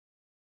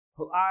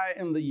Well, I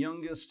am the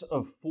youngest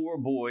of four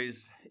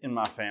boys in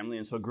my family,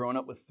 and so growing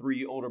up with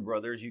three older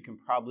brothers, you can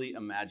probably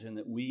imagine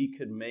that we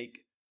could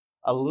make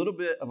a little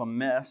bit of a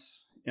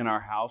mess in our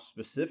house,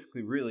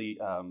 specifically really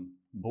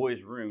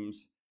boys'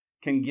 rooms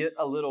can get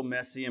a little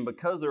messy, and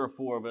because there are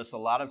four of us, a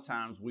lot of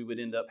times we would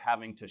end up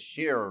having to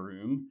share a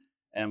room,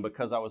 and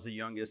because I was the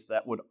youngest,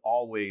 that would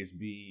always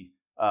be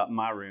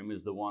my room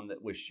is the one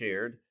that was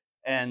shared,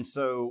 and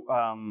so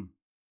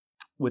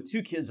with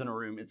two kids in a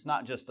room, it's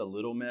not just a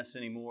little mess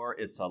anymore.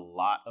 It's a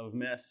lot of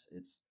mess.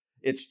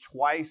 It's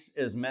twice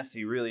as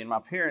messy, really. And my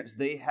parents,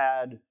 they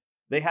had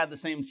the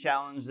same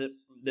challenge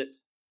that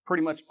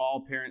pretty much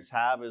all parents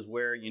have, is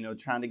where,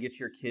 trying to get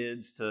your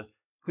kids to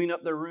clean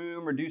up their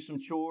room or do some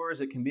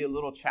chores. It can be a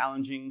little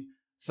challenging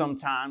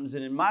sometimes.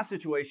 And in my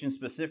situation,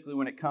 specifically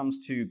when it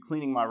comes to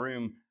cleaning my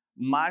room,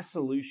 my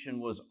solution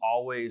was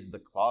always the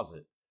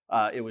closet.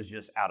 It was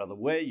just out of the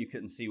way. You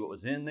couldn't see what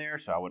was in there.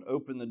 So I would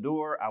open the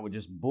door. I would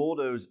just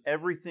bulldoze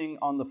everything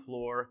on the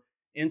floor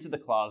into the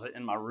closet,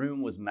 and my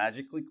room was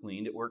magically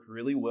cleaned. It worked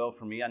really well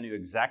for me. I knew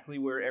exactly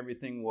where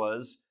everything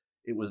was.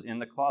 It was in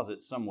the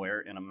closet somewhere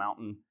in a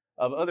mountain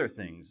of other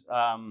things.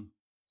 And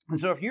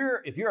so if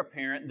you're a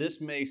parent, this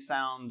may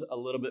sound a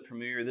little bit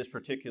familiar, this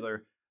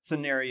particular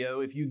scenario.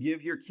 If you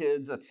give your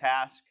kids a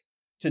task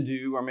to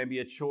do, or maybe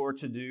a chore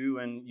to do,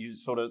 and you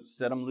sort of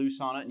set them loose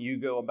on it, and you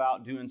go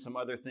about doing some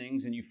other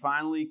things, and you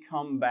finally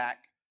come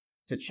back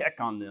to check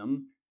on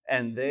them,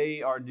 and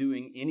they are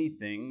doing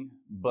anything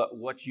but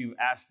what you've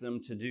asked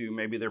them to do.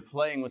 Maybe they're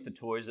playing with the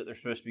toys that they're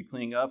supposed to be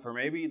cleaning up, or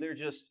maybe they're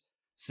just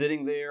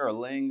sitting there or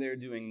laying there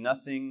doing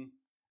nothing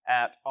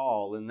at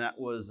all. And that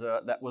was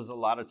a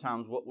lot of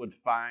times what would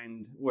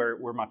find where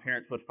my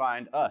parents would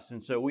find us.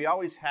 And so we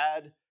always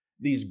had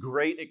these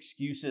great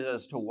excuses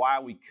as to why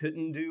we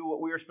couldn't do what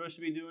we were supposed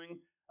to be doing.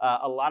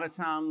 A lot of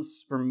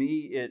times for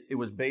me, it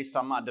was based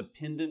on my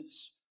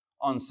dependence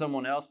on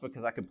someone else,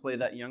 because I could play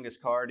that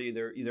youngest card.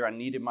 Either I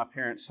needed my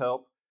parents'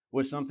 help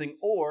with something,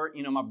 or,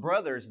 my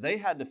brothers, they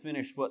had to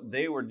finish what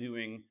they were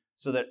doing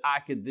so that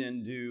I could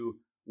then do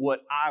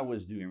what I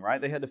was doing,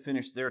 right? They had to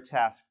finish their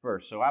task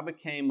first. So I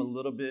became a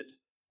little bit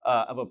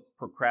of a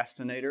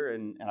procrastinator,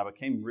 and I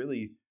became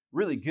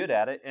really good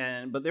at it.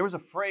 But there was a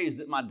phrase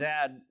that my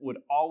dad would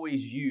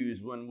always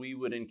use when we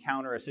would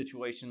encounter a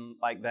situation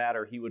like that,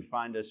 or he would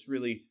find us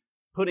really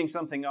putting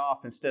something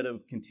off instead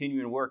of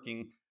continuing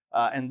working.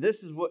 And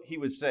this is what he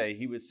would say.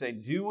 He would say,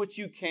 do what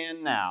you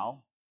can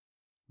now,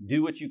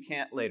 do what you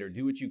can't later.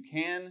 Do what you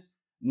can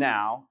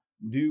now,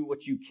 do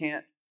what you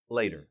can't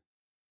later.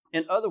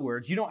 In other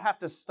words, you don't have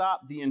to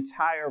stop the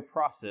entire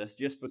process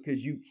just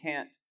because you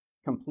can't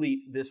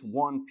complete this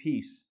one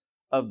piece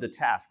of the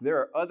task. There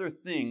are other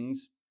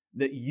things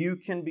that you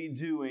can be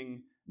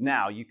doing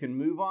now. You can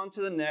move on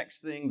to the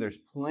next thing. There's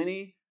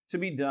plenty to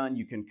be done.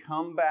 You can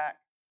come back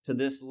to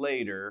this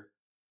later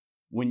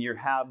when you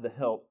have the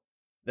help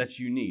that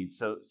you need.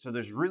 So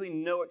there's really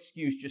no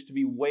excuse just to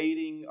be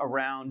waiting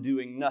around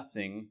doing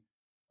nothing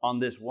on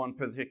this one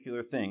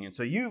particular thing. And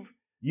so you've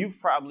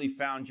probably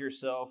found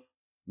yourself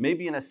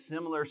maybe in a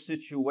similar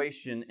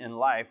situation in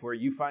life where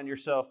you find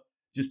yourself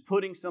just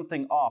putting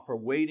something off or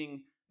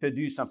waiting to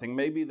do something.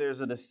 Maybe there's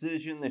a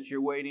decision that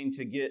you're waiting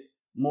to get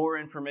more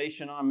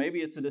information on. Maybe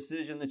it's a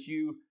decision that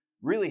you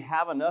really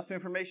have enough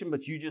information,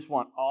 but you just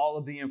want all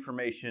of the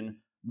information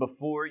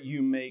before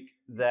you make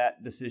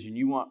that decision.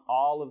 You want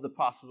all of the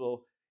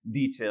possible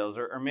details.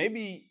 Or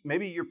maybe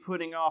you're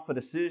putting off a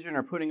decision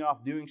or putting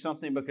off doing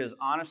something because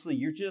honestly,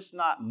 you're just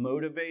not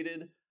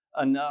motivated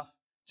enough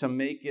to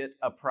make it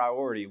a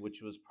priority,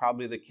 which was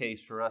probably the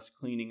case for us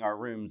cleaning our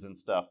rooms and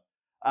stuff.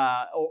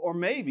 Or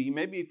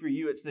maybe for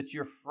you, it's that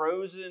you're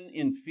frozen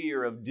in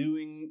fear of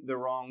doing the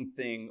wrong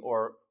thing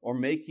or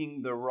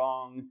making the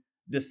wrong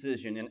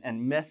decision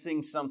and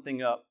messing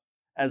something up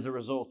as a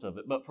result of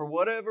it. But for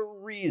whatever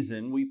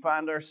reason, we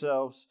find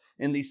ourselves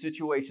in these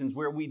situations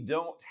where we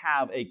don't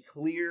have a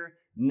clear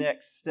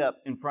next step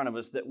in front of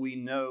us that we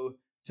know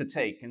to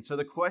take. And so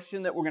the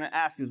question that we're going to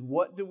ask is,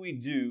 what do we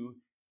do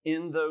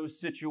in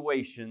those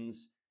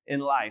situations in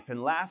life?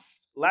 And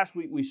last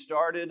week we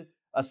started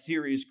a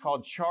series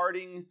called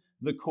Charting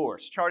the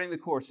Course.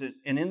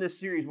 And in this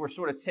series, we're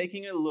sort of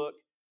taking a look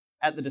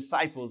at the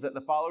disciples, at the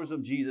followers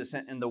of Jesus,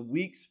 and the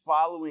weeks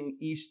following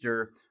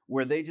Easter,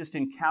 where they just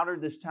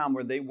encountered this time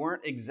where they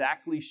weren't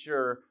exactly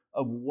sure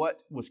of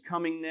what was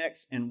coming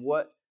next and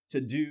what to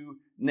do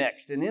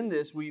next. And in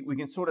this, we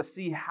can sort of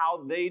see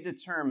how they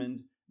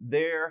determined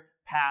their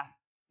path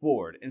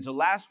forward. And so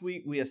last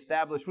week, we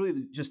established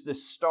really just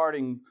this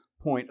starting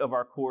point of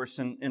our course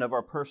and of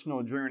our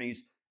personal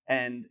journeys,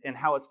 and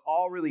how it's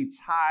all really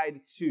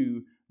tied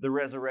to the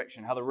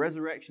resurrection, how the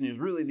resurrection is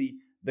really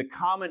the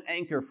common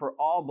anchor for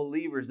all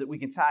believers that we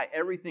can tie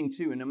everything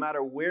to. And no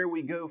matter where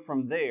we go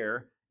from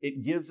there,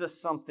 it gives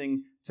us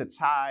something to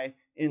tie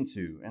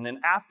into. And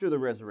then after the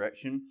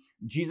resurrection,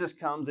 Jesus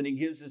comes and he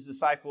gives his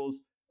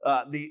disciples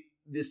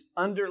this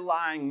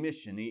underlying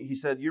mission. He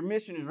said, your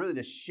mission is really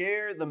to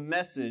share the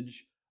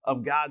message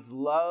of God's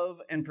love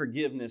and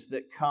forgiveness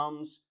that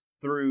comes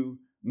through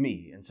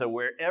me. And so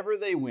wherever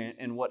they went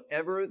and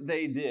whatever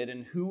they did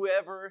and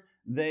whoever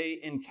they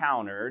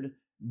encountered,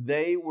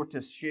 they were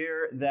to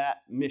share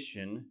that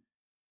mission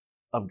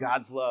of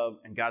God's love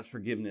and God's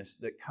forgiveness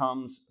that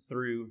comes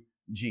through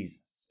Jesus.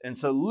 And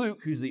so Luke,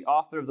 who's the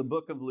author of the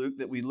book of Luke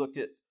that we looked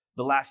at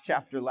the last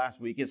chapter last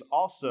week, is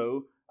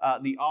also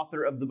the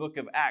author of the book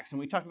of Acts. And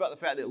we talked about the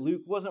fact that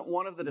Luke wasn't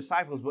one of the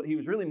disciples, but he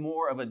was really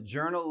more of a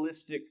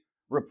journalistic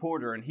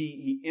reporter. And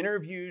he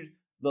interviewed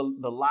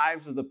the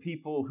lives of the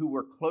people who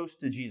were close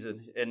to Jesus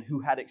and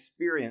who had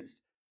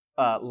experienced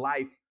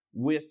life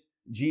with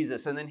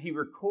Jesus. And then he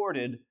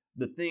recorded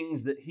the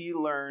things that he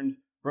learned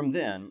from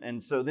them.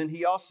 And so then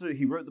he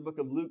wrote the book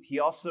of Luke. He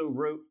also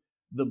wrote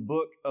the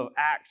book of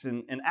Acts.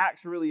 And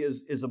Acts really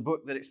is a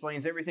book that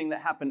explains everything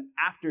that happened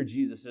after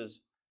Jesus'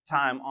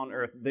 time on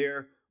earth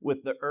there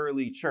with the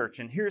early church.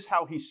 And here's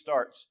how he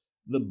starts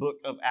the book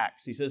of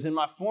Acts. He says, "In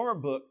my former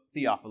book,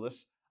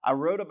 Theophilus, I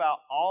wrote about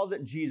all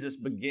that Jesus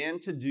began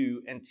to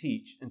do and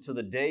teach until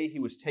the day he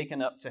was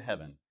taken up to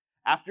heaven,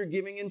 after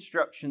giving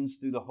instructions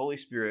through the Holy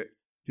Spirit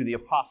to the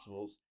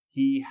apostles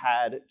he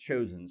had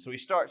chosen." So he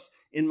starts,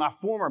 in my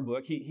former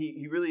book,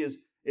 he really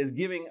is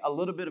giving a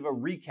little bit of a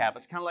recap.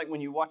 It's kind of like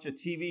when you watch a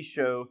TV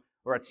show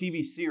or a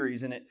TV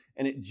series and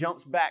it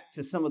jumps back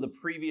to some of the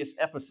previous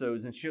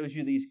episodes and shows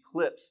you these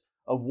clips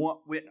of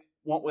what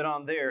went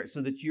on there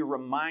so that you're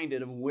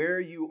reminded of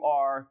where you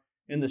are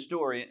in the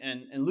story.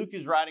 And Luke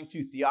is writing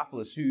to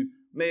Theophilus, who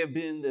may have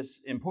been this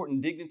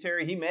important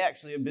dignitary. He may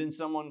actually have been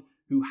someone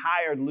who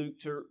hired Luke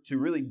to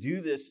really do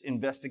this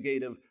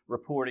investigative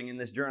reporting and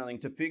this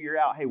journaling to figure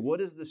out, hey, what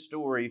is the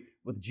story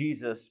with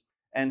Jesus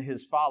and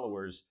his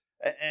followers?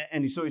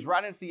 And so he's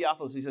writing to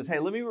Theophilus. He says, hey,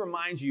 let me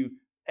remind you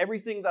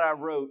everything that I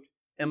wrote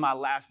in my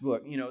last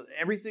book,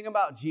 everything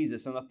about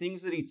Jesus and the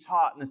things that he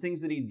taught and the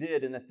things that he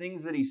did and the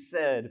things that he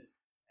said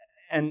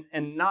and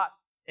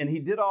he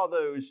did all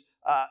those.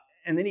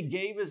 And then he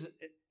gave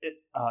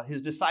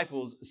his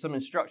disciples some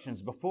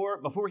instructions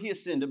before he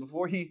ascended,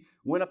 before he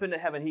went up into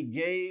heaven. He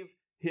gave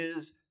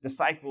his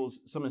disciples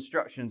some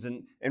instructions,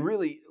 and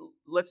really,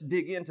 let's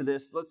dig into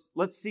this.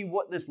 Let's see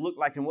what this looked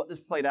like and what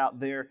this played out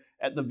there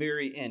at the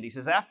very end. He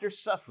says, after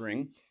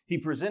suffering, he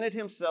presented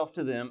himself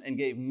to them and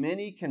gave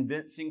many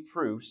convincing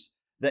proofs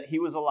that he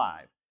was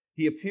alive.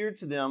 He appeared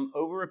to them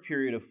over a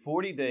period of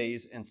 40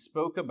 days and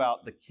spoke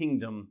about the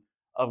kingdom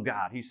of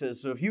God. He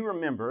says, so if you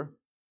remember,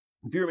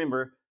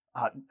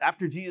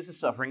 after Jesus'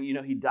 suffering,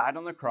 he died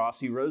on the cross,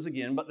 he rose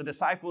again, but the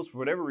disciples, for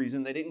whatever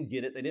reason, they didn't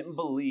get it. They didn't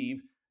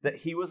believe that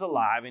he was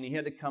alive, and he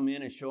had to come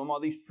in and show them all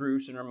these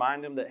proofs and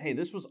remind them that, hey,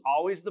 this was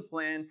always the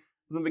plan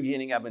from the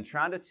beginning. I've been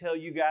trying to tell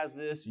you guys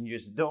this, and you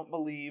just don't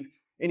believe.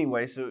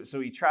 Anyway, so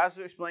he tries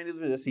to explain to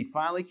them this. He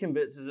finally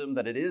convinces them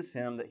that it is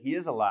him, that he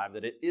is alive,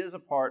 that it is a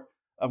part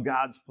of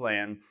God's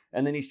plan.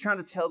 And then he's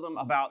trying to tell them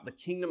about the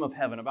kingdom of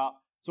heaven, about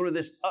sort of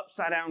this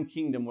upside-down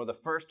kingdom where the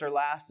first are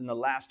last and the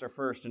last are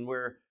first, and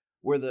where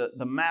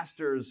the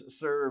masters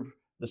serve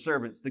the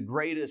servants, the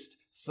greatest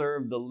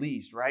serve the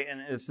least, right?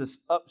 And it's this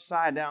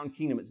upside-down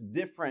kingdom. It's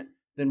different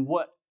than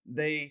what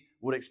they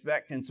would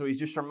expect. And so he's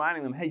just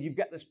reminding them, hey, you've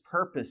got this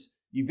purpose.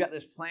 You've got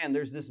this plan.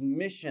 There's this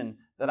mission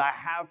that I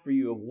have for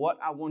you of what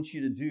I want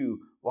you to do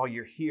while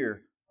you're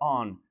here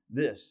on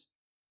this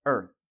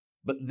earth.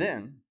 But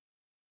then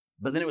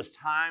it was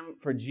time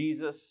for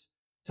Jesus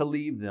to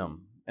leave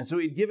them. And so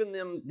he'd given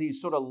them these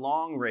sort of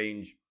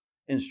long-range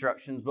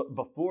instructions, but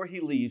before he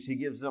leaves, he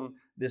gives them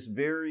this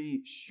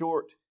very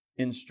short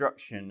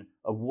instruction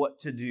of what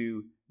to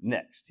do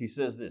next. He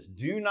says this,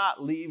 do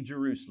not leave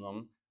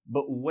Jerusalem,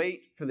 but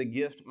wait for the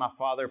gift my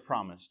Father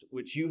promised,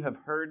 which you have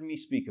heard me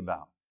speak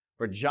about.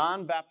 For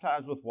John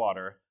baptized with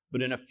water,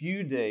 but in a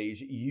few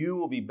days you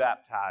will be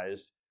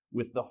baptized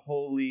with the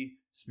Holy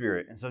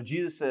Spirit. And so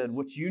Jesus said,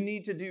 what you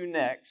need to do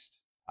next,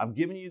 I've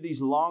given you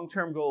these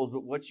long-term goals,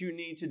 but what you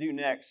need to do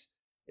next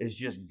is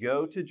just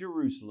go to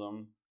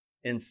Jerusalem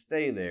and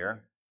stay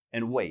there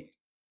and wait.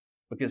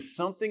 Because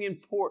something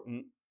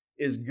important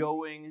is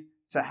going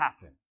to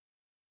happen.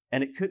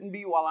 And it couldn't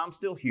be while I'm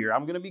still here.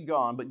 I'm going to be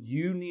gone, but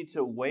you need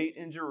to wait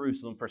in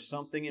Jerusalem for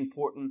something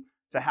important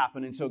to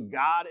happen. And so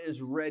God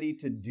is ready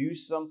to do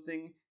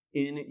something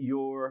in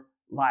your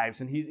lives.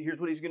 And here's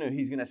what he's going to do.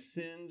 He's going to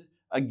send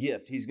a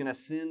gift. He's going to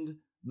send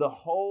the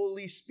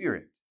Holy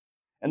Spirit.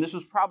 And this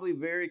was probably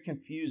very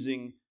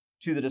confusing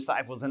to the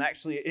disciples. And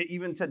actually,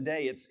 even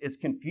today, it's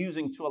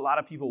confusing to a lot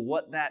of people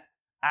what that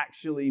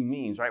actually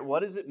means, right?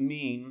 What does it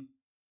mean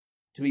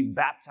to be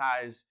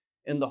baptized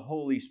in the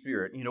Holy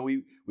Spirit?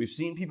 We've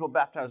seen people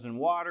baptized in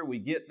water. We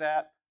get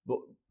that. But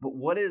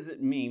what does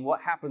it mean?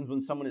 What happens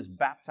when someone is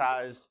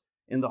baptized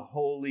in the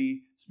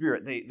Holy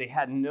Spirit? They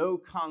had no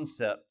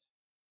concept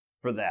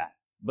for that,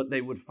 but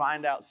they would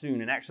find out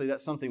soon. And actually,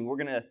 that's something we're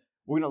gonna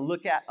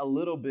look at a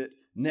little bit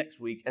next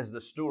week as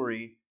the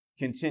story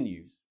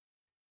continues.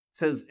 It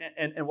says,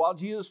 and while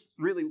Jesus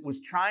really was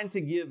trying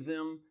to give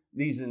them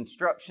these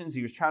instructions,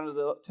 he was trying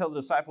to tell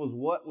the disciples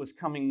what was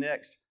coming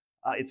next.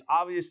 It's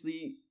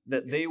obviously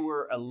that they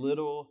were a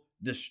little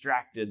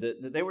distracted,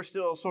 that they were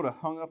still sort of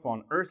hung up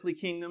on earthly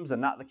kingdoms and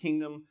not the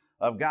kingdom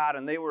of God,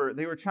 and they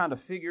were trying to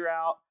figure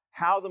out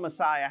how the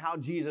Messiah, how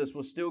Jesus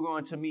was still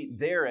going to meet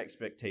their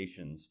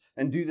expectations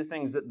and do the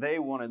things that they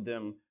wanted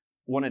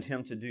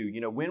him to do.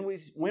 You know, when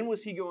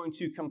was he going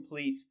to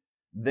complete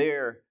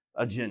their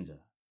agenda?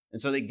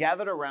 And so they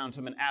gathered around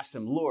him and asked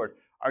him, Lord,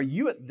 are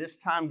you at this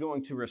time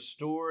going to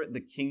restore the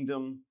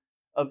kingdom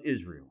of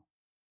Israel?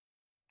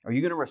 Are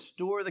you going to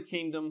restore the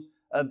kingdom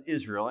of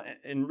Israel?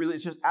 And really,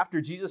 it's just after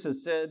Jesus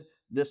has said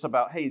this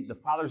about, hey, the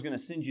Father's going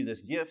to send you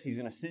this gift. He's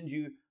going to send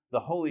you the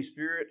Holy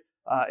Spirit.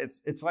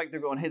 It's like they're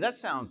going, hey, that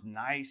sounds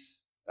nice.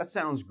 That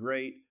sounds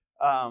great.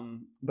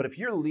 But if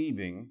you're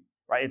leaving,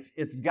 right,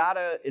 it's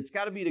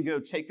gotta be to go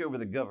take over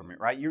the government,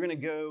 right? You're going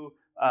to go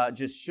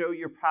just show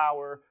your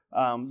power.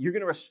 You're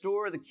going to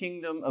restore the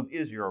kingdom of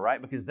Israel,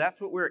 right? Because that's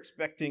what we're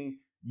expecting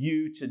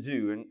you to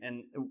do.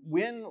 And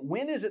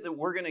when is it that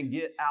we're going to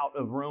get out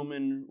of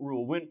Roman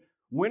rule?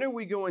 When are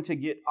we going to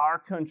get our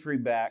country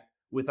back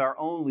with our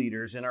own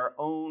leaders and our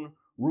own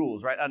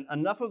rules, right?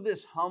 Enough of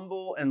this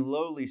humble and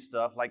lowly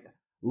stuff. Like,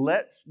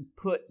 let's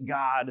put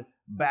God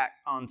back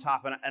on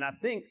top. And I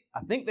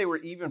think they were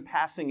even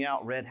passing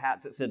out red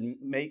hats that said,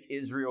 "Make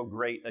Israel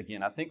great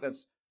again." I think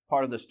that's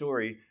part of the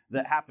story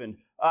that happened.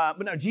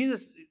 But now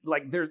Jesus,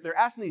 like, they're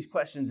asking these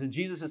questions, and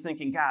Jesus is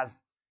thinking, guys,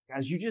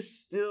 you just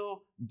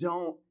still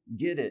don't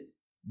get it,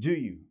 do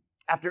you?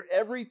 After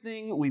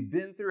everything we've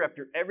been through,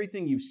 after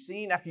everything you've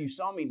seen, after you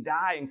saw me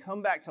die and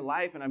come back to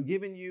life, and I'm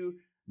giving you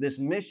this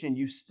mission,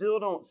 you still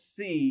don't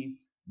see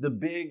the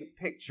big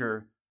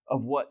picture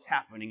of what's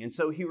happening. And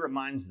so he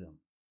reminds them.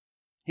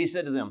 He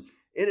said to them,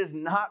 "It is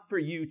not for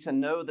you to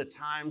know the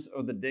times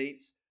or the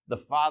dates the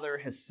Father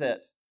has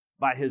set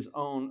by his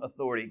own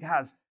authority."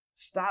 Guys,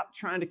 stop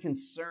trying to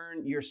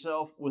concern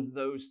yourself with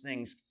those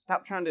things.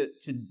 Stop trying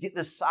to get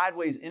this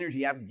sideways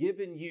energy. I've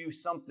given you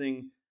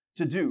something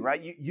to do,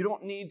 right? You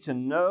don't need to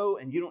know,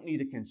 and you don't need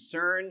to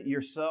concern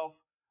yourself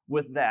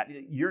with that.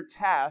 Your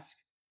task,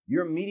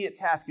 your immediate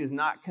task, is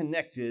not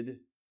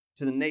connected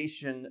to the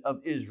nation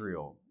of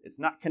Israel. It's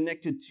not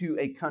connected to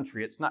a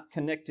country. It's not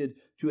connected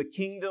to a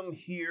kingdom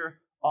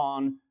here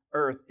on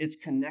earth. It's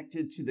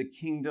connected to the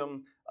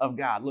kingdom of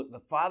God. Look, the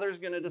Father's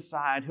going to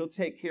decide. He'll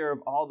take care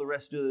of all the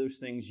rest of those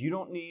things. You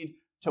don't need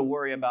to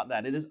worry about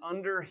that. It is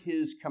under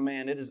his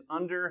command. It is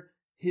under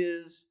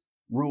his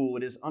rule.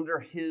 It is under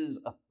his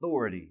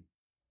authority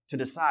to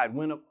decide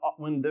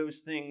when those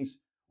things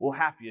will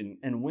happen.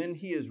 And when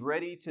he is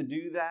ready to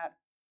do that,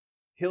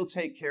 he'll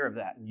take care of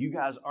that. You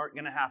guys aren't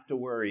going to have to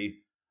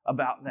worry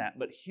about that.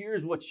 But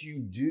here's what you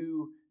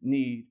do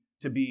need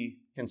to be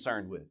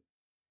concerned with.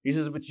 He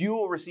says, "But you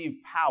will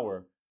receive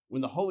power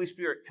when the Holy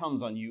Spirit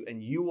comes on you,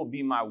 and you will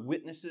be my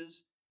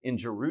witnesses in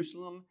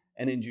Jerusalem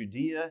and in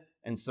Judea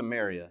and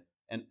Samaria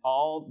and to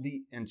all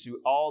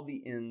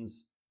the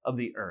ends of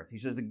the earth." He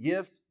says, the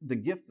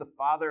gift the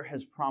Father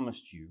has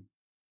promised you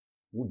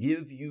will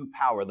give you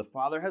power. The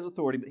Father has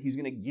authority, but he's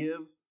going to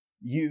give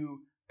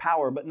you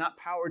power, but not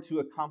power to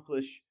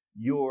accomplish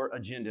your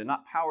agenda,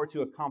 not power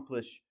to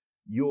accomplish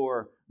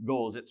your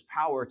goals. It's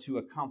power to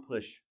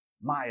accomplish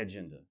my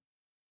agenda,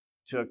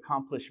 to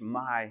accomplish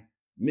my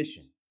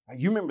mission.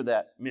 You remember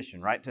that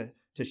mission, right?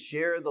 To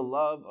share the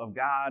love of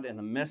God and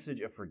the message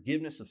of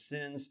forgiveness of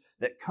sins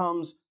that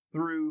comes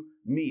through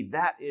me.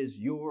 That is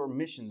your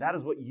mission. That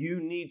is what you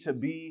need to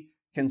be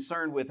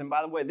concerned with. And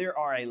by the way, there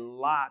are a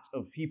lot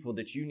of people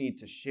that you need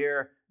to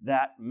share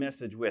that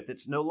message with.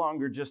 It's no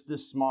longer just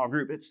this small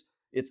group.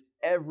 It's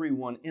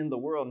everyone in the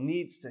world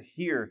needs to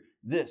hear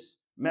this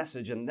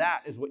message. And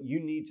that is what you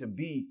need to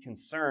be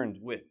concerned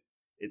with.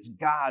 It's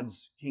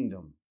God's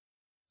kingdom.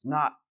 It's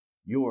not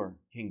your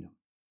kingdom.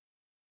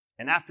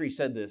 And after he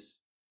said this,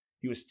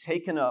 he was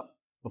taken up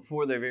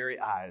before their very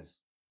eyes,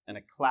 and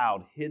a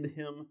cloud hid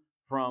him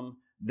from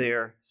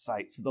their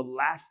sight. So the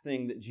last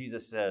thing that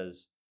Jesus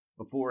says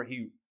before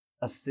he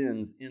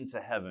ascends into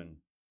heaven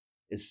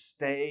is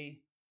stay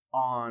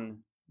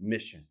on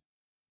mission.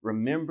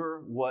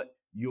 Remember what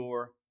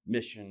your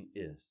mission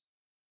is.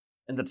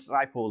 And the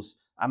disciples,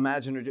 I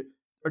imagine,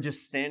 are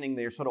just standing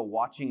there sort of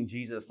watching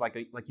Jesus like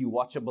you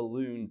watch a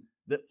balloon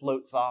that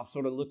floats off,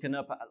 sort of looking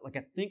up. Like,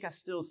 I think I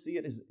still see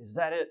it. Is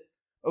that it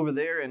over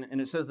there? And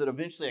it says that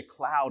eventually a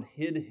cloud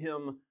hid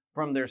him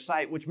from their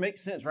sight, which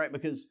makes sense, right?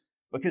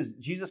 Because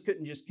Jesus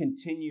couldn't just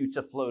continue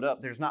to float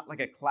up. There's not like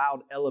a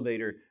cloud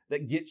elevator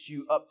that gets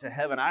you up to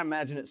heaven. I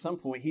imagine at some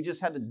point he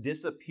just had to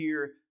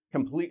disappear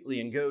completely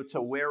and go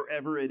to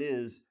wherever it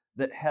is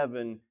that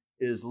heaven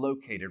is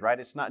located, right?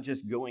 It's not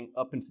just going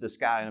up into the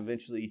sky and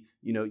eventually,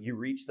 you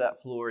reach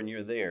that floor and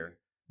you're there.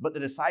 But the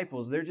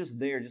disciples, they're just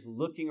there, just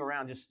looking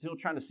around, just still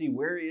trying to see,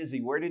 where is he?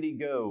 Where did he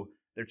go?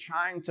 They're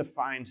trying to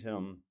find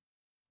him.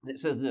 And it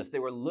says this: they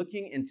were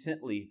looking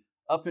intently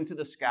up into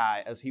the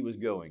sky as he was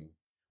going,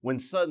 when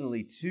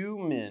suddenly two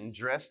men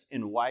dressed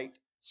in white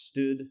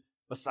stood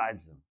beside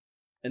them.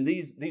 And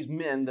these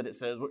men that it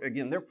says,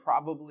 again, they're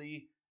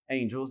probably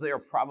angels. They are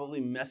probably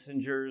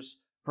messengers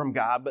from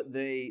God, but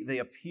they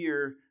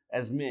appear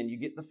as men. You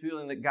get the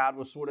feeling that God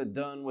was sort of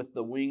done with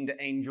the winged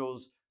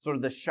angels, sort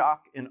of the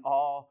shock and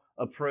awe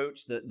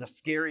approach, the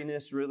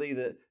scariness really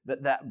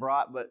that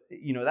brought. But,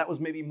 that was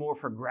maybe more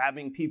for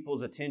grabbing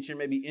people's attention,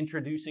 maybe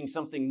introducing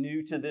something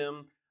new to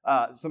them,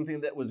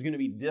 something that was going to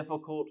be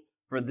difficult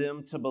for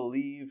them to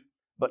believe.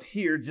 But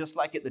here, just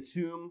like at the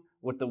tomb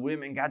with the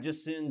women, God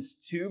just sends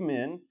two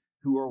men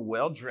who are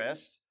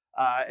well-dressed,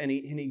 and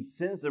he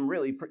sends them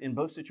really in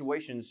both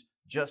situations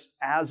just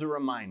as a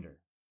reminder.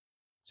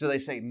 So they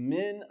say,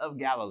 "Men of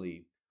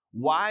Galilee,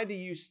 why do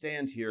you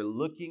stand here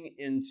looking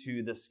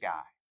into the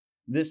sky?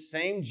 This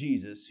same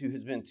Jesus who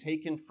has been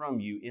taken from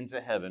you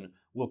into heaven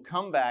will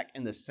come back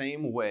in the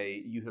same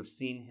way you have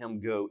seen him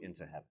go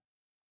into heaven."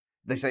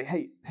 They say,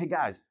 hey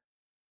guys,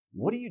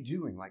 what are you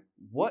doing? Like,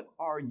 what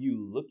are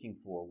you looking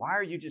for? Why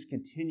are you just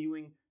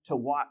continuing to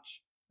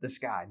watch the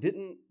sky?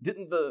 Didn't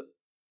the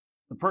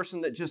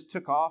person that just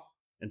took off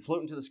and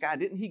floated into the sky,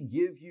 didn't he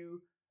give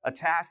you a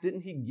task?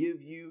 Didn't he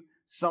give you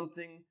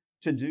something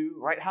to do,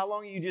 right? How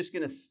long are you just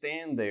going to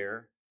stand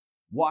there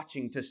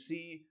watching to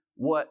see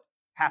what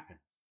happens?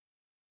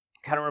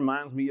 Kind of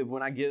reminds me of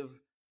when I give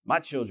my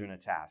children a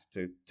task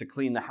to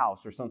clean the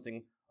house or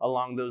something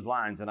along those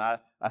lines. And I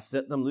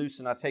set them loose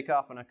and I take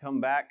off and I come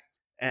back.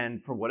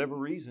 And for whatever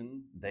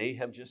reason, they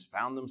have just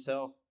found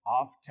themselves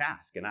off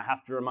task. And I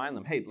have to remind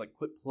them, hey, like,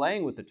 quit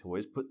playing with the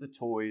toys, put the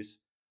toys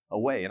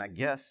away. And I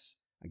guess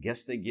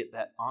they get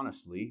that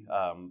honestly,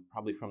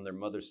 probably from their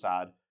mother's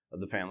side of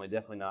the family,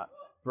 definitely not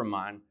from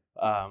mine.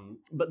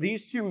 But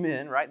these two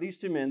men, right? These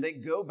two men, they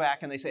go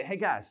back and they say, hey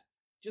guys,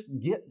 just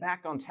get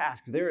back on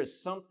task. There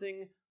is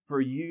something for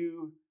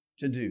you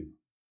to do.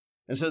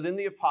 And so then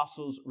the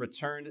apostles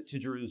returned to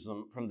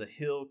Jerusalem from the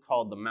hill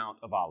called the Mount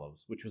of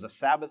Olives, which was a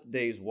Sabbath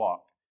day's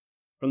walk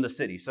from the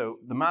city. So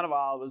the Mount of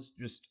Olives,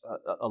 just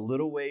a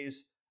little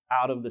ways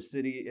out of the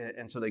city.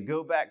 And so they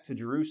go back to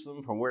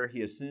Jerusalem from where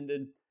he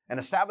ascended. And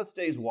a Sabbath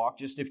day's walk,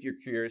 just if you're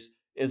curious,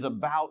 is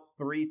about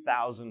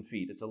 3,000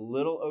 feet. It's a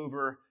little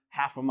over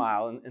half a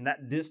mile. And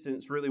that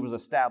distance really was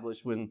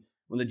established when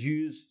the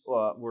Jews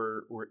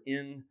were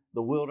in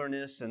the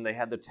wilderness and they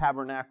had the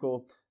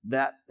tabernacle,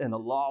 and the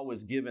law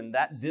was given.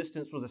 That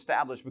distance was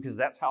established because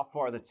that's how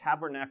far the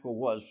tabernacle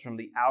was from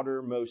the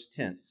outermost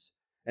tents.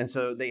 And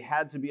so they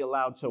had to be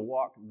allowed to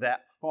walk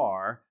that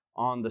far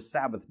on the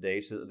Sabbath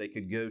day so that they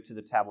could go to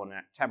the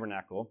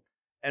tabernacle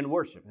and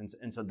worship.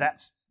 And so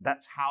that's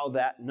how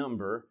that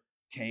number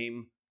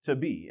came to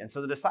be. And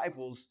so the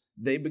disciples,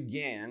 they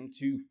began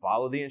to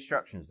follow the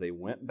instructions. They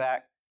went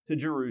back to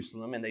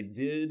Jerusalem and they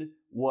did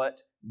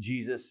what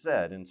Jesus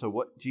said. And so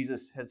what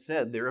Jesus had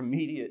said, their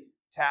immediate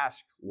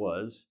task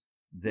was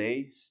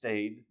they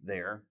stayed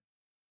there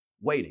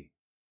waiting.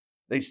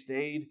 They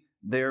stayed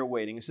there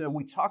waiting. So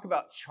we talk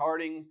about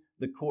charting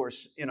the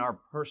course in our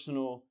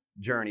personal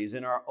journeys,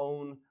 in our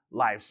own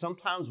lives.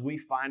 Sometimes we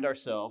find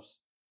ourselves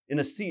in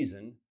a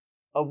season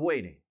of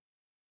waiting.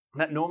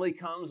 That normally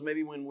comes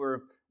maybe when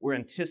we're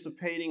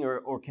anticipating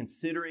or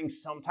considering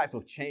some type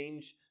of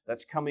change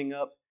that's coming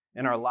up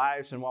in our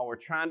lives. And while we're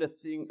trying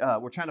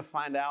to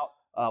find out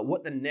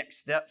what the next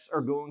steps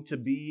are going to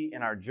be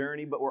in our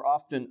journey, but we're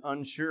often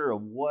unsure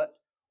of what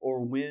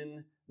or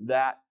when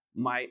that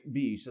might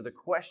be. So the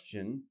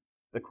question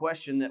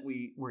that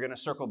we're going to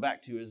circle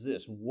back to is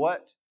this: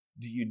 what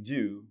do you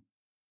do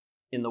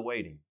in the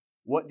waiting?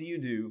 What do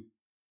you do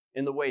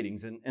in the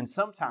waitings? And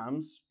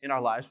sometimes in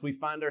our lives, we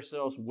find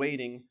ourselves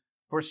waiting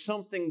for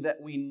something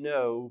that we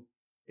know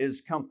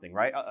is coming,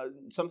 right?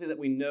 Something that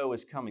we know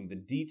is coming. The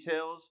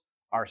details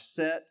are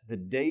set. The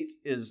date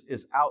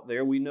is out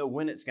there. We know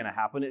when it's going to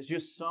happen. It's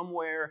just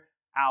somewhere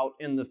out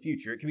in the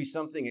future. It could be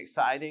something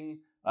exciting.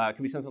 It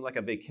could be something like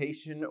a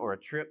vacation or a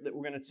trip that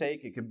we're going to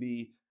take. It could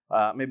be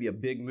maybe a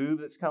big move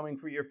that's coming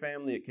for your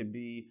family. It could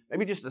be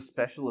maybe just a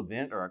special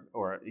event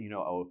or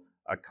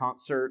a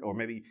concert, or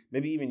maybe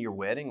even your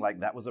wedding.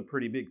 Like, that was a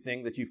pretty big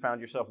thing that you found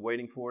yourself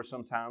waiting for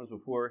sometimes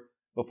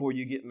before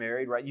you get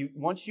married, right?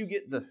 Once you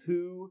get the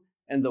who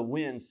and the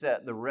when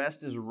set, the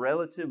rest is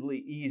relatively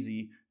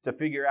easy to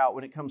figure out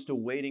when it comes to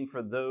waiting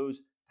for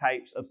those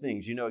types of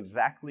things. You know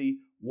exactly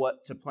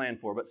what to plan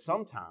for. But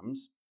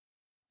sometimes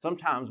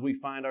we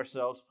find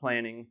ourselves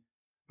planning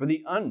for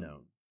the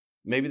unknown.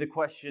 Maybe the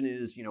question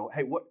is,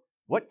 hey,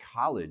 what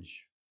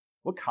college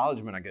am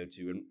I going to go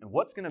to? And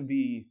what's going to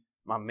be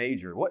my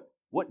major?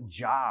 What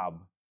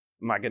job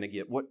am I going to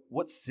get?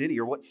 What city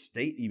or what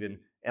state even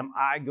am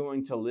I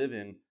going to live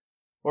in?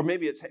 Or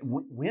maybe it's, hey,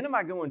 when am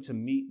I going to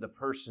meet the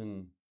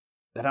person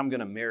that I'm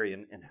going to marry?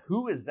 And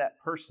who is that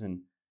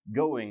person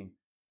going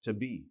to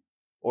be?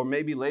 Or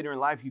maybe later in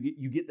life,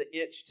 you get the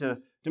itch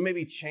to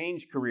maybe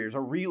change careers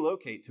or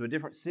relocate to a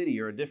different city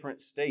or a different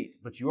state,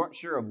 but you aren't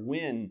sure of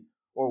when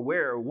or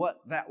where or what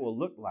that will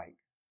look like,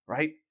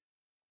 right?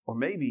 Or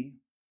maybe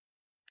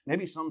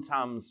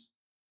sometimes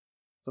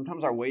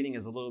our waiting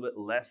is a little bit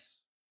less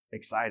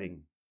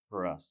exciting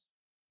for us.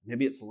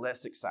 Maybe it's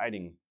less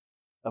exciting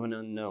of an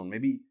unknown.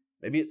 Maybe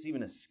it's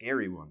even a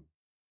scary one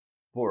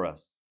for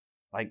us.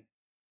 Like,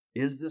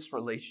 is this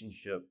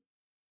relationship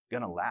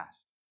going to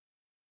last?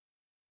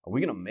 Are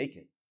we going to make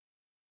it?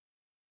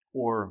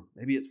 Or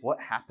maybe it's what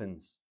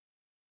happens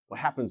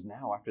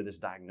now after this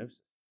diagnosis?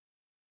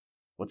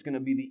 What's going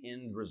to be the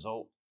end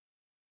result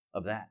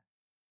of that?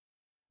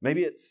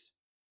 Maybe is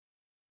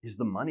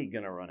the money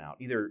going to run out?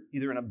 Either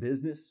in a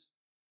business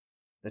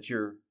that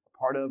you're a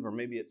part of, or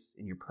maybe it's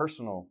in your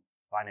personal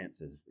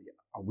finances.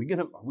 Are we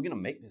gonna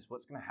make this?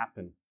 What's going to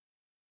happen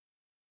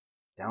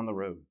down the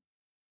road?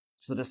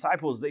 So the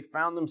disciples, they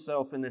found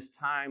themselves in this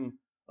time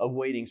of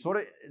waiting, sort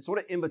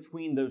of in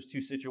between those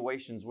two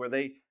situations where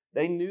they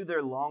knew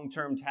their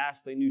long-term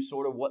task, they knew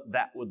sort of what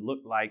that would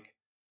look like,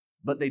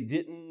 but they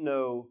didn't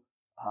know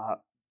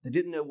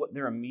what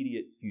their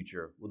immediate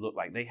future would look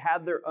like. They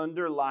had their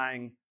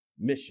underlying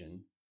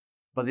mission,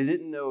 but they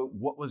didn't know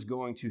what was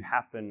going to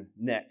happen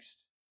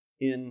next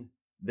in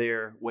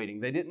their waiting.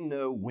 They didn't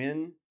know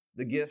when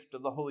the gift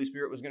of the Holy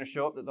Spirit was going to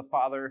show up that the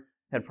Father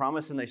had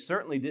promised, and they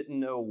certainly didn't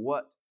know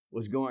what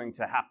was going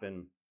to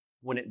happen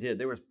when it did.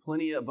 There was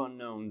plenty of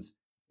unknowns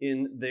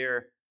in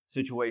their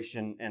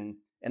situation, and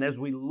as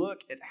we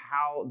look at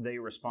how they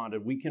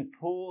responded, we can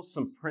pull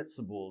some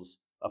principles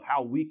of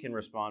how we can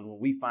respond when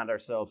we find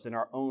ourselves in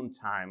our own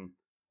time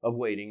of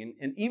waiting.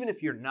 And even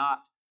if you're not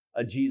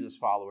a Jesus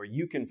follower,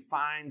 you can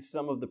find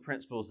some of the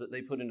principles that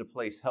they put into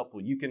place helpful.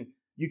 You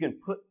can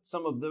put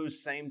some of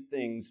those same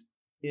things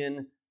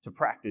into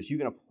practice. You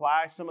can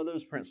apply some of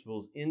those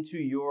principles into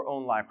your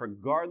own life,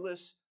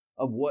 regardless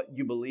of what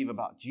you believe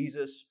about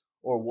Jesus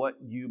or what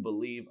you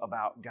believe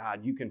about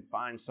God. You can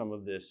find some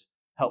of this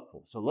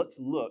helpful. So let's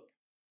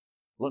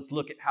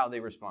look at how they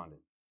responded.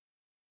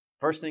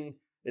 First thing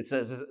it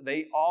says is that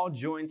they all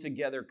joined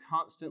together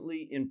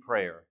constantly in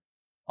prayer,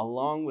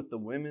 along with the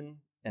women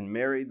and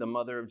Mary, the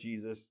mother of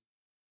Jesus,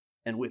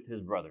 and with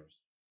his brothers.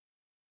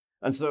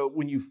 And so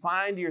when you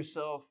find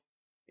yourself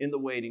in the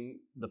waiting,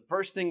 the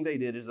first thing they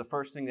did is the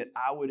first thing that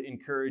I would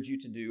encourage you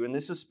to do, and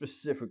this is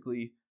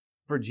specifically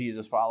for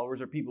Jesus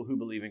followers or people who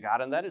believe in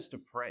God, and that is to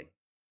pray,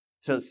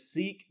 to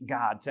seek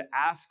God, to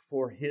ask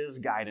for his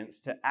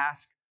guidance, to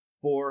ask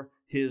for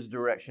his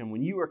direction.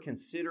 When you are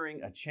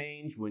considering a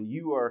change, when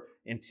you are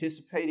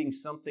anticipating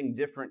something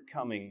different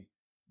coming,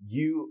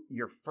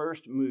 your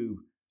first move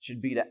should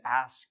be to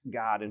ask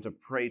God and to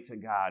pray to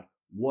God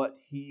what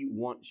he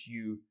wants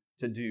you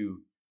to do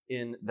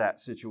in that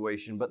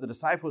situation. But the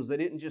disciples, they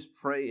didn't just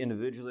pray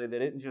individually. They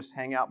didn't just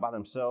hang out by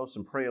themselves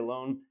and pray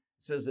alone.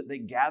 It says that they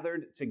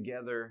gathered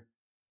together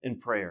in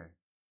prayer.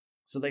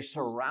 So they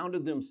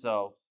surrounded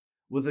themselves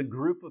with a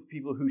group of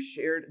people who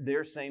shared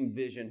their same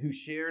vision, who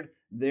shared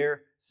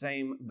their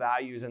same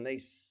values, and they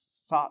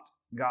sought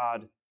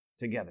God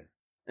together.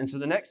 And so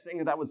the next thing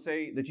that I would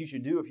say that you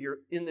should do if you're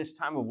in this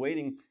time of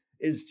waiting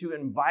is to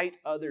invite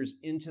others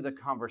into the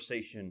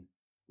conversation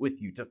with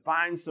you, to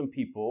find some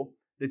people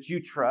that you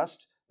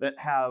trust, that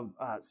have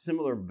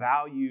similar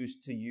values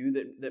to you,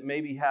 that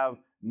maybe have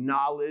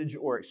knowledge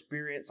or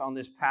experience on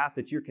this path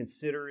that you're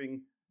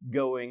considering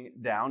going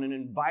down, and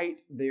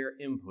invite their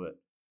input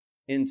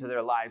into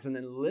their lives, and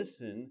then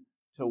listen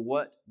to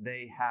what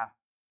they have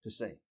to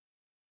say.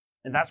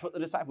 And that's what the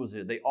disciples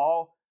did. They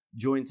all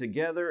joined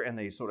together, and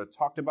they sort of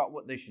talked about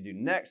what they should do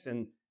next,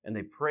 and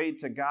they prayed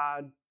to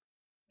God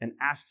and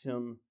asked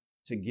him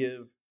to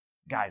give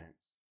guidance.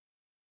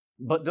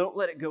 But don't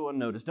let it go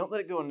unnoticed. Don't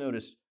let it go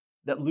unnoticed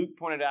that Luke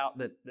pointed out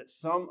that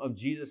some of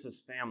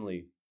Jesus'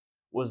 family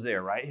was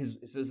there, right?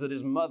 It says that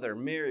his mother,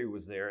 Mary,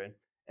 was there.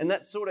 And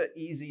that's sort of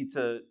easy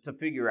to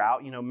figure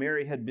out. You know,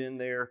 Mary had been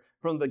there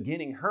from the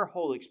beginning. Her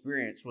whole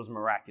experience was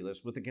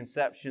miraculous with the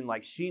conception.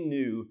 Like, she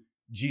knew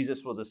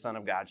Jesus was the Son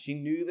of God. She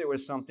knew there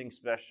was something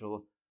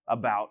special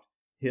about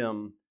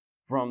him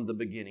from the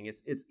beginning.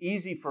 It's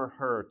easy for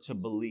her to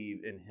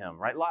believe in him,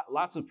 right?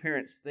 Lots of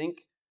parents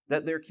think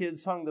that their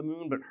kids hung the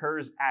moon, but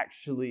hers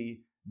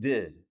actually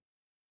did.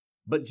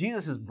 But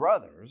Jesus'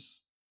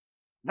 brothers,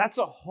 that's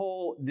a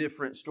whole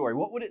different story.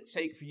 What would it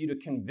take for you to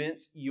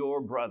convince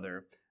your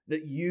brother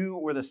that you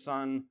were the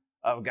Son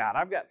of God?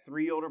 I've got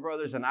 3 older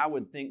brothers, and I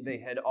would think they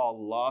had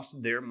all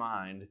lost their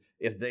mind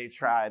if they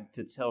tried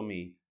to tell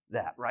me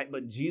that, right?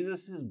 But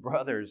Jesus'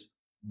 brothers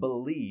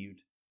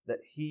believed that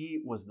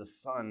he was the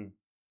Son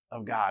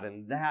of God,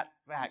 and that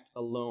fact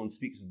alone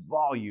speaks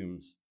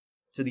volumes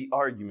to the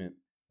argument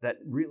that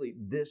really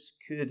this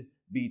could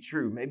be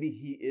true. Maybe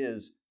he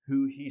is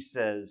who he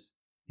says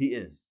he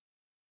is.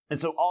 And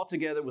so all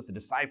together with the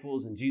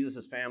disciples and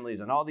Jesus' families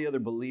and all the other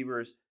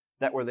believers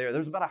that were there,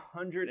 there's about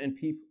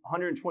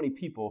 120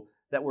 people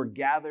that were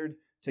gathered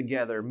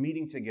together,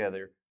 meeting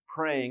together,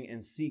 praying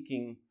and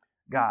seeking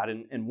God.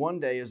 And one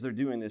day as they're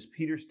doing this,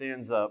 Peter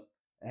stands up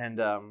and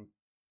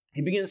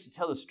he begins to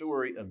tell the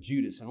story of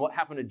Judas and what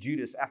happened to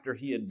Judas after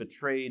he had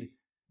betrayed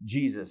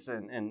Jesus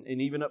and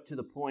even up to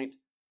the point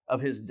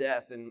of his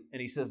death. And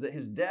he says that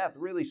his death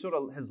really sort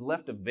of has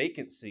left a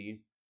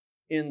vacancy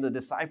in the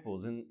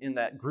disciples, in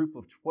that group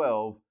of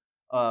 12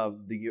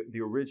 of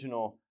the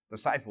original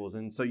disciples.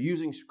 And so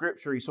using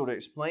scripture, he sort of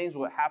explains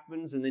what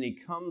happens, and then he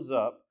comes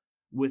up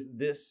with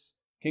this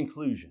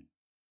conclusion.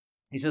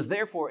 He says,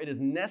 therefore, it is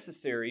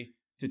necessary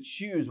to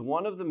choose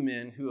one of the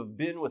men who have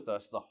been with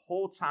us the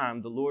whole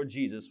time the Lord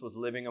Jesus was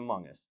living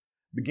among us,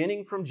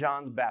 beginning from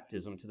John's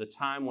baptism to the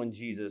time when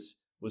Jesus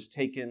was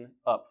taken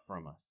up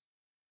from us.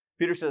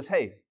 Peter says,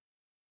 hey,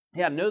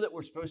 hey, I know that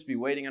we're supposed to be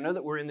waiting. I know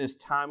that we're in this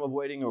time of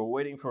waiting, or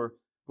waiting for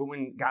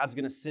when God's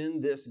going to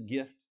send this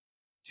gift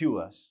to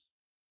us.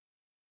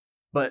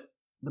 But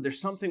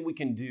there's something we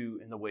can do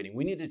in the waiting.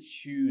 We need to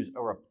choose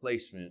a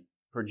replacement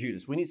for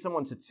Judas. We need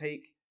someone to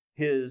take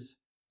his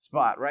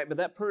spot, right? But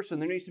that person,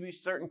 there needs to be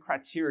certain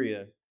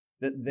criteria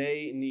that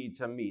they need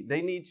to meet.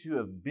 They need to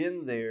have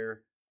been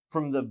there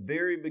from the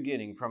very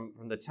beginning, from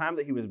the time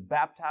that he was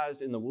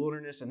baptized in the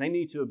wilderness, and they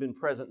need to have been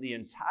present the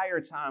entire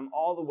time,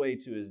 all the way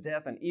to his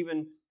death and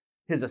even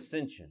his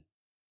ascension,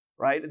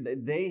 right?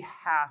 They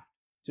have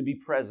to be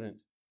present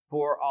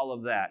for all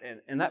of that.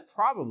 And that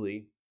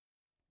probably,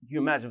 you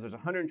imagine if there's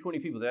 120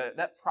 people,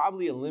 that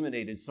probably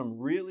eliminated some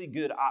really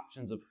good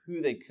options of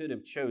who they could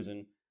have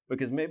chosen,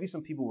 because maybe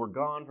some people were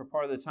gone for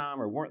part of the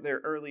time or weren't there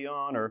early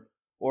on, or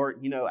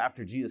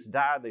after Jesus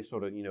died, they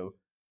sort of,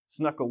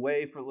 snuck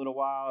away for a little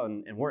while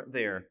and weren't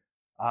there.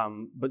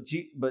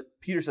 But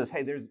Peter says,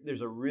 hey,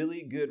 there's a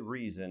really good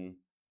reason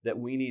that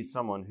we need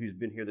someone who's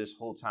been here this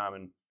whole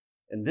time.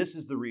 And this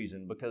is the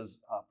reason, because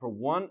for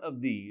one of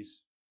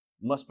these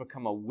must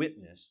become a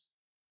witness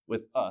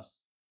with us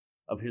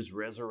of his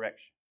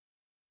resurrection.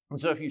 And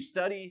so if you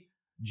study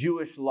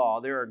Jewish law,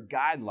 there are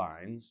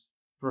guidelines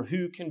for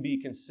who can be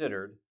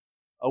considered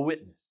a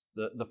witness.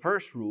 The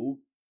first rule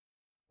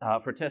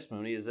for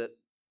testimony is that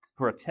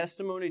for a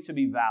testimony to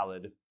be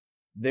valid,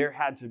 there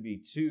had to be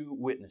two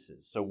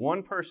witnesses. So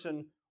one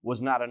person was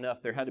not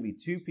enough. There had to be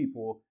two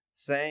people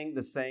saying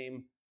the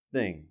same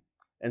thing.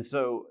 And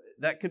so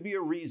that could be a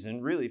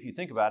reason, really, if you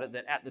think about it,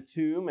 that at the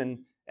tomb and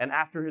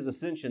after his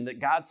ascension, that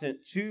God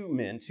sent two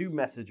men, two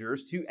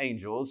messengers, two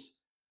angels,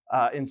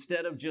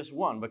 instead of just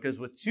one. Because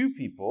with two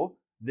people,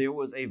 there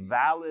was a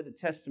valid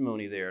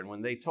testimony there. And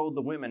when they told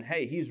the women,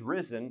 hey, he's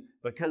risen,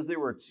 because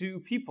there were two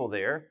people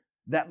there,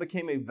 that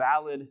became a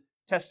valid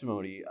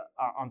testimony.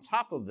 On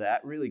top of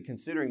that, really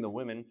considering the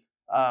women,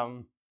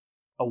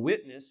 a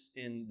witness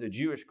in the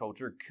Jewish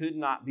culture could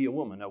not be a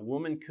woman. A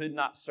woman could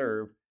not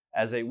serve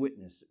as a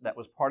witness. That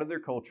was part of their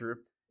culture.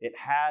 It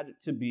had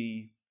to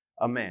be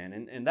a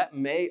man. And that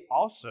may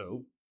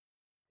also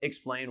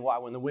explain why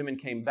when the women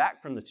came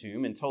back from the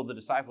tomb and told the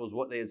disciples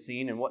what they had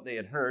seen and what they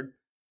had heard,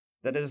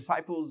 that the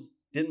disciples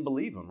didn't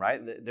believe them,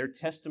 right? Their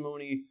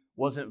testimony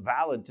wasn't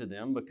valid to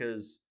them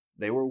because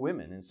they were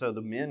women. And so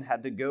the men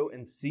had to go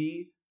and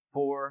see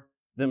for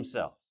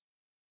themselves.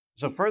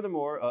 So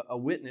furthermore, a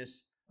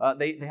witness,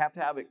 they have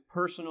to have a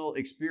personal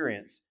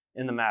experience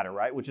in the matter,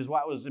 right? Which is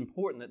why it was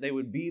important that they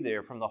would be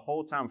there from the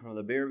whole time, from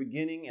the very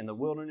beginning in the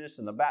wilderness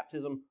and the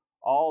baptism,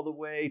 all the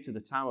way to the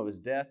time of his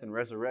death and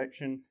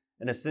resurrection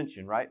and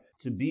ascension, right?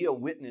 To be a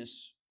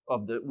witness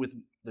with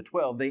the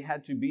 12, they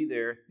had to be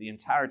there the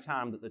entire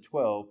time that the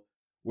 12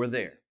 were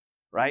there,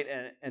 right?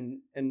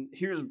 And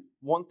here's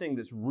one thing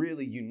that's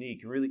really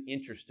unique and really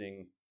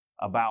interesting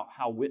about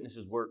how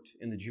witnesses worked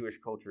in the Jewish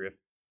culture.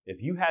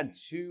 If you had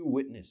two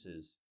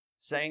witnesses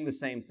saying the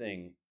same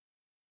thing,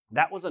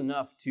 that was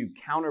enough to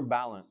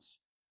counterbalance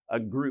a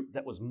group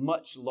that was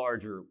much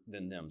larger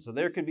than them. So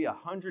there could be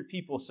 100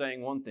 people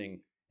saying one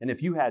thing, and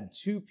if you had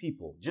two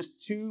people,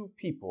 just two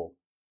people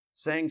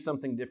saying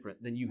something different,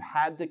 then you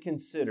had to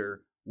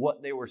consider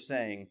what they were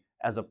saying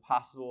as a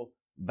possible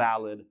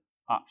valid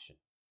option.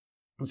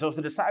 And so if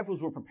the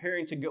disciples were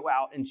preparing to go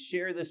out and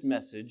share this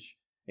message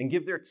and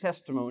give their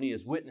testimony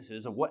as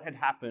witnesses of what had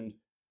happened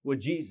with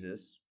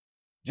Jesus,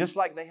 just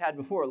like they had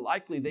before,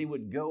 likely they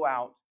would go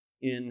out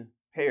in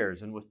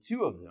pairs. And with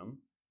two of them,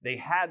 they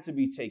had to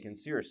be taken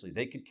seriously.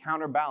 They could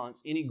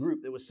counterbalance any group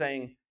that was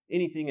saying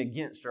anything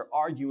against or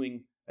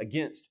arguing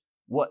against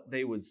what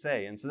they would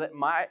say. And so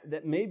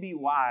that may be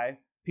why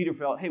Peter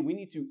felt, hey, we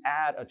need to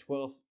add a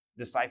 12th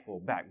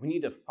disciple back. We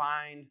need to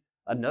find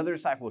another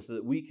disciple so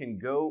that we can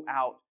go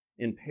out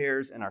in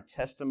pairs and our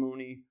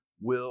testimony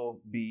will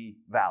be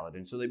valid.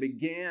 And so they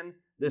began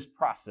this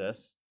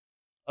process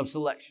of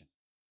selection.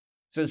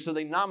 So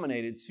they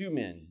nominated two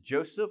men,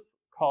 Joseph,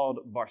 called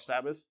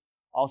Barsabbas,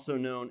 also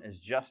known as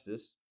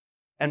Justus,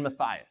 and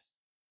Matthias.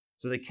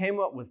 So they came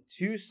up with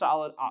two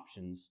solid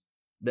options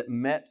that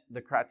met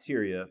the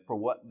criteria for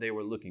what they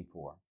were looking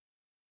for.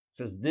 It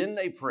says, then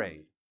they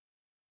prayed,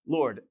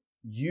 Lord,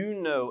 you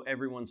know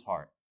everyone's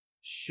heart.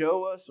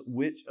 Show us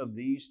which of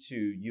these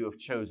two you have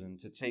chosen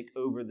to take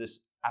over this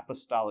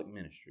apostolic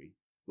ministry,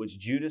 which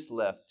Judas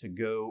left to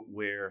go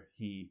where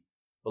he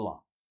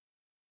belonged.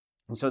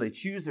 And so they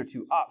choose their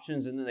two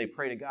options, and then they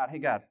pray to God, hey,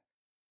 God,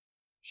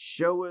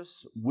 show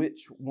us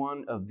which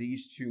one of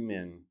these two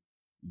men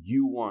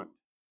you want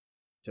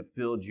to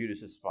fill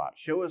Judas's spot.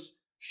 Show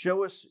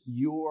us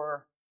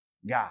your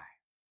guy.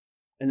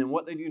 And then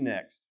what they do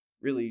next,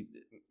 really,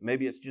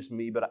 maybe it's just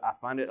me, but I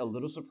find it a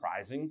little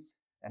surprising,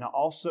 and I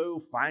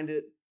also find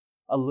it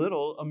a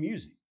little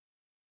amusing.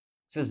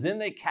 It says, then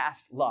they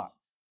cast lots,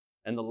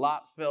 and the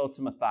lot fell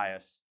to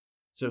Matthias,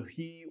 so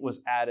he was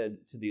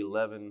added to the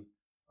 11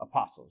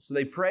 apostles. So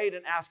they prayed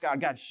and asked God,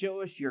 God,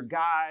 show us your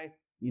guy,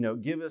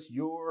 give us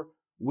your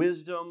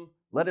wisdom,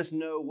 let us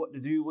know what to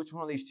do, which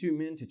one of these two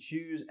men to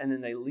choose, and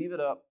then they leave it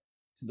up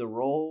to the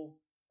roll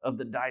of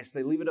the dice.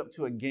 They leave it up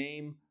to a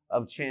game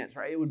of chance,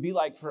 right? It would be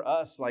like for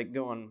us, like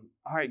going,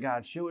 all right,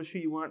 God, show us who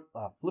you want.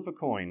 Flip a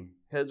coin,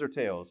 heads or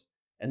tails.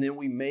 And then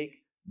we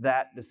make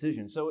that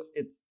decision. So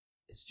it's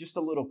just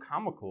a little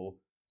comical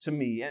to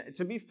me. And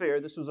to be fair,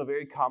 this was a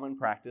very common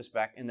practice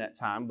back in that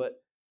time. But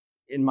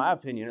in my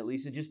opinion, at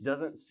least, it just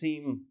doesn't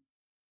seem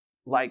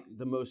like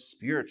the most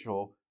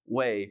spiritual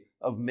way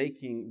of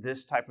making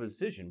this type of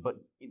decision. But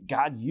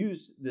God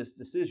used this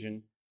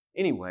decision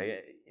anyway.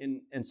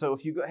 And so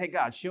if you go, hey,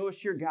 God, show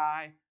us your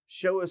guy,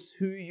 show us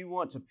who you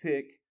want to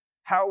pick.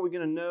 How are we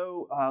going to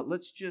know?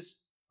 Let's just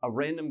a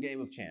random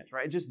game of chance,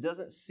 right? It just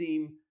doesn't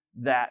seem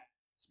that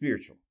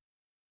spiritual.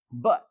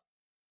 But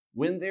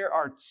when there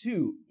are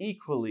two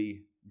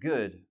equally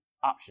good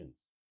options,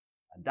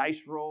 a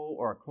dice roll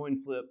or a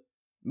coin flip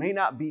may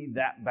not be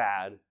that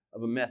bad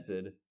of a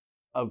method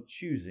of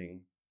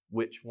choosing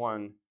which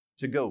one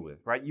to go with,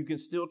 right? You can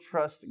still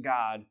trust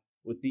God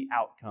with the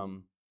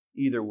outcome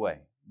either way.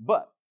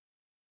 But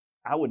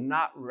I would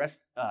not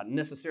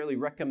necessarily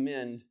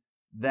recommend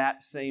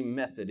that same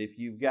method if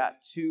you've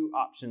got two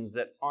options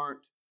that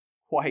aren't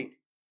quite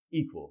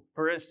equal.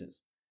 For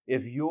instance,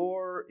 if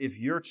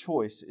your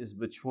choice is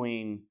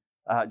between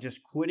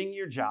just quitting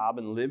your job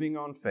and living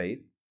on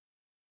faith,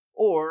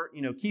 or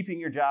keeping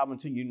your job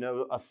until you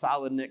know a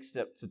solid next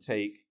step to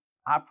take,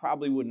 I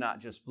probably would not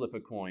just flip a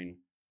coin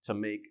to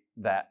make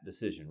that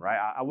decision, right?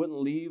 I wouldn't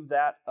leave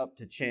that up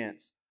to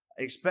chance,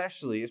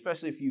 especially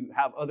if you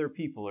have other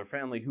people or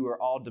family who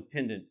are all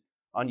dependent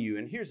on you.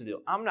 And here's the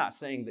deal. I'm not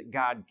saying that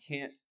God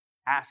can't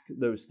ask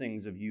those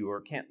things of you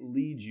or can't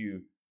lead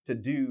you to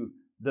do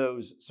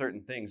those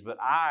certain things, but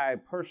I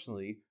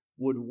personally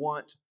would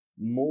want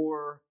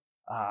more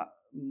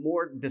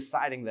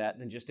deciding that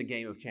than just a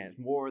game of chance,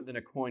 more than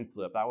a coin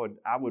flip. I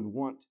would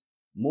want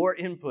more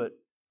input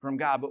from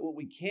God. But what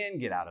we can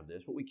get out of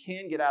this, what we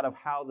can get out of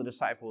how the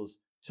disciples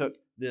took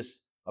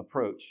this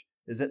approach,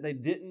 is that they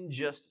didn't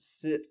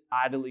just sit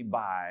idly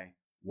by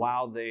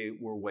while they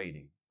were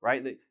waiting,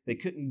 right? They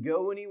couldn't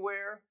go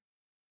anywhere,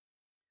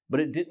 but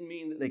it didn't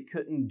mean that they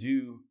couldn't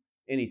do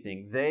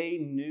anything. They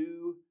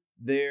knew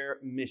their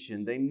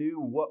mission. They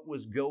knew what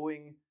was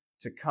going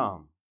to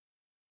come.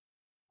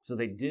 So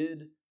they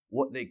did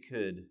what they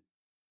could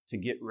to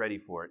get ready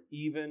for it,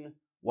 even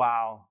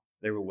while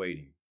they were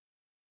waiting.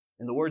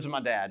 In the words of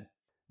my dad,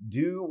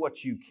 do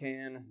what you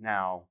can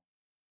now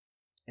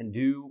and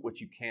do what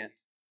you can't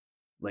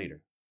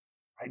later.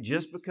 Right?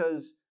 Just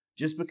because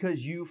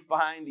you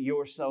find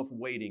yourself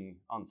waiting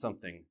on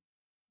something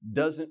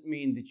doesn't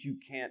mean that you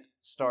can't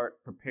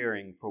start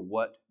preparing for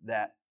what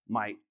that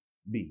might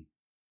be.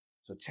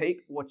 So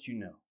take what you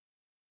know.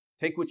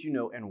 Take what you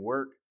know and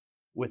work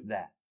with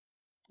that.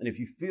 And if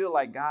you feel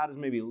like God is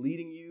maybe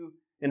leading you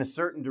in a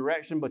certain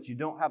direction, but you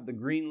don't have the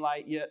green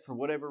light yet for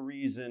whatever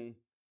reason,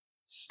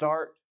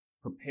 start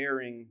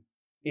preparing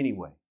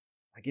anyway.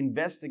 Like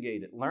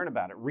investigate it, learn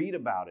about it, read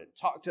about it,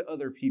 talk to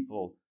other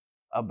people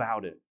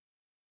about it.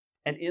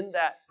 And in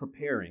that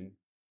preparing,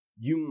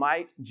 you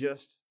might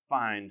just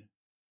find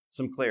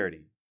some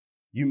clarity.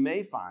 You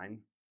may find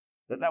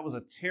that that was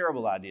a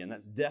terrible idea, and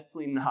that's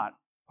definitely not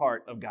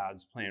part of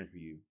God's plan for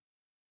you.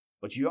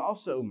 But you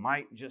also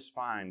might just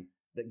find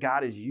that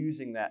God is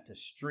using that to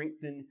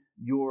strengthen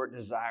your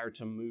desire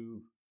to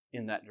move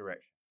in that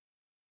direction.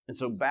 And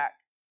so back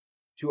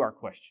to our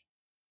question.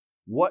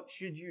 What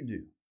should you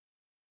do?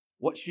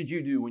 What should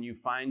you do when you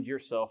find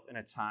yourself in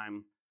a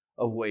time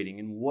of waiting?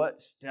 And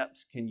what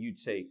steps can you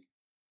take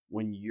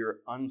when you're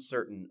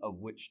uncertain of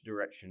which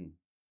direction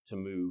to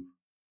move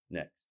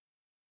next?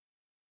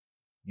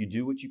 You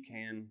do what you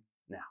can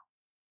now.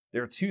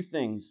 There are two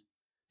things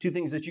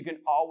that you can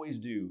always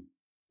do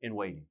in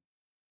waiting.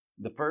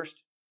 The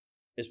first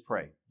is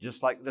pray,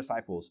 just like the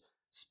disciples.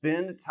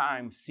 Spend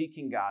time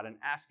seeking God and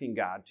asking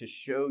God to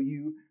show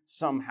you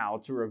somehow,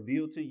 to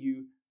reveal to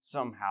you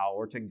somehow,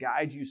 or to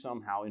guide you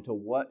somehow into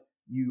what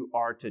you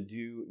are to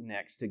do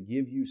next, to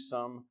give you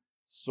some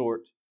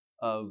sort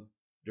of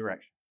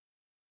direction.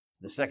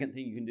 The second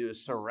thing you can do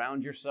is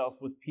surround yourself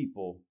with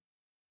people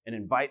and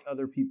invite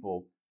other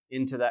people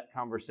into that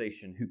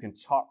conversation who can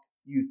talk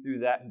you through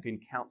that, who can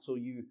counsel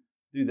you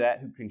through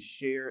that, who can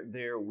share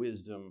their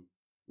wisdom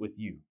with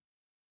you.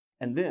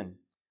 And then,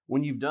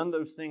 when you've done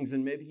those things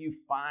and maybe you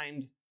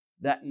find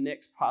that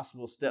next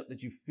possible step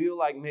that you feel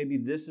like maybe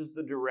this is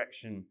the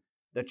direction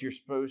that you're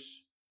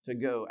supposed to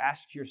go,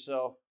 ask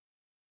yourself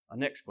a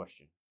next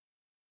question.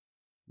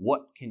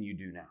 What can you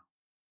do now?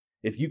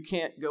 If you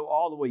can't go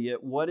all the way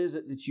yet, what is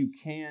it that you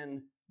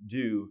can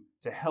do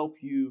to help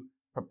you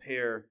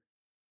prepare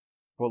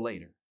for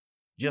later?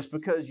 Just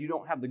because you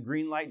don't have the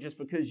green light, just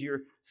because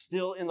you're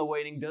still in the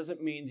waiting,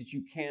 doesn't mean that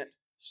you can't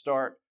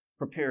start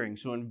preparing.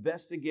 So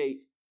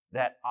investigate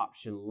that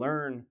option.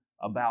 Learn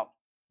about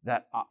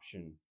that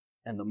option.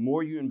 And the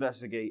more you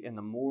investigate and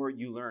the more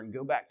you learn,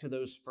 go back to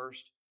those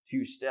first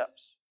few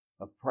steps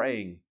of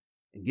praying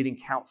and getting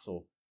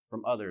counsel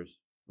from others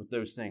with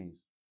those things.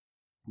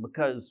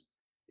 Because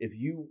if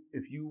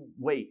you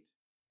wait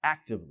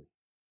actively,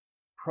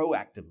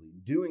 proactively,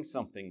 doing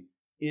something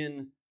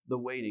in the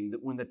waiting,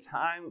 that when the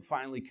time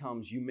finally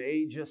comes, you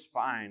may just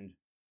find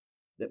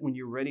that when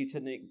you're ready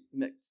to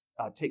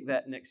take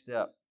that next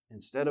step,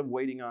 instead of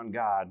waiting on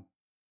God,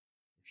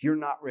 if you're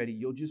not ready,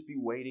 you'll just be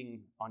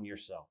waiting on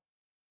yourself.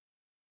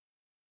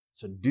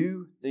 So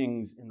do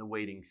things in the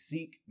waiting.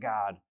 Seek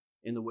God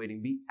in the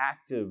waiting. Be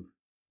active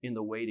in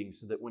the waiting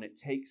so that when it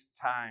takes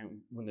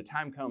time, when the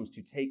time comes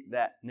to take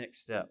that next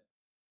step,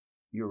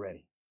 you're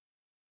ready.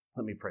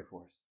 Let me pray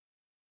for us.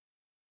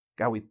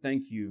 God, we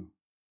thank you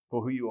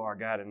for who you are,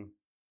 God. And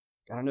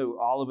God, I know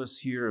all of us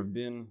here have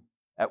been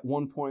at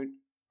one point,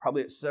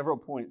 probably at several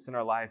points in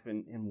our life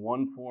in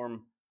one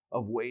form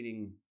of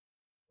waiting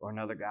or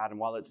another, God. And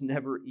while it's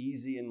never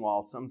easy and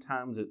while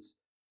sometimes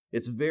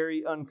it's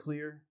very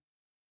unclear,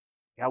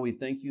 God, we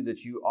thank you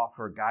that you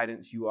offer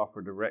guidance, you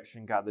offer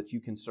direction, God, that you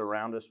can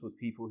surround us with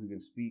people who can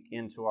speak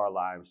into our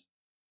lives.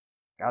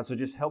 God, so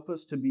just help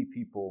us to be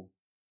people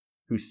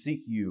who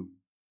seek you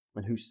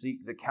and who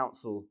seek the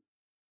counsel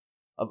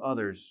of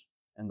others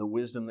and the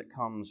wisdom that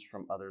comes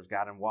from others,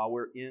 God. And while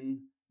we're in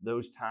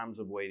those times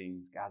of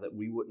waiting, God, that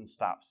we wouldn't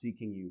stop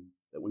seeking you,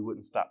 that we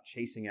wouldn't stop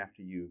chasing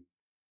after you,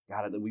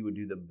 God, that we would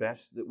do the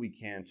best that we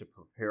can to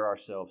prepare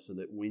ourselves so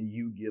that when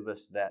you give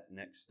us that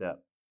next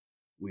step,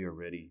 we are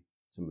ready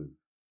to move.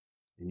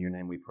 In your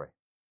name we pray.